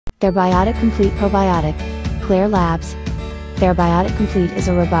Ther-Biotic Complete Probiotic, Klaire Labs. Ther-Biotic Complete is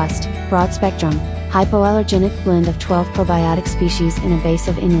a robust, broad-spectrum, hypoallergenic blend of 12 probiotic species in a base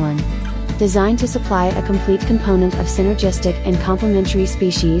of inulin. Designed to supply a complete component of synergistic and complementary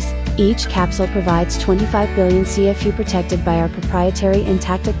species, each capsule provides 25 billion CFU protected by our proprietary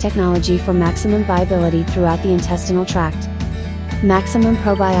InTactic technology for maximum viability throughout the intestinal tract. Maximum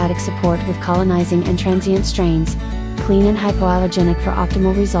probiotic support with colonizing and transient strains. Clean and hypoallergenic for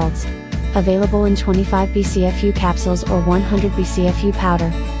optimal results. Available in 25 BCFU capsules or 100 BCFU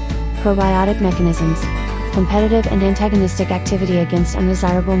powder. Probiotic mechanisms. Competitive and antagonistic activity against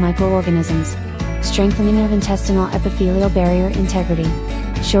undesirable microorganisms. Strengthening of intestinal epithelial barrier integrity.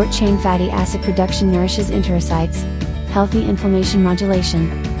 Short-chain fatty acid production nourishes enterocytes. Healthy inflammation modulation.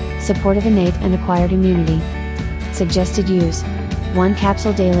 Support of innate and acquired immunity. Suggested use: 1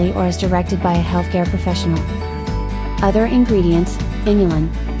 capsule daily or as directed by a healthcare professional. Other ingredients: inulin,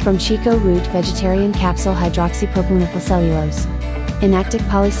 from Chico root vegetarian capsule hydroxypropylmethylcellulose. InTactic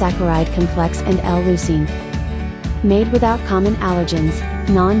polysaccharide complex and L-leucine. Made without common allergens,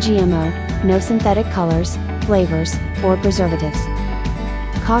 non-GMO, no synthetic colors, flavors, or preservatives.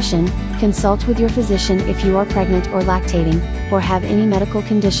 Caution: consult with your physician if you are pregnant or lactating, or have any medical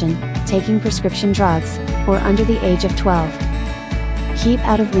condition, taking prescription drugs, or under the age of 12. Keep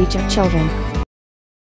out of reach of children.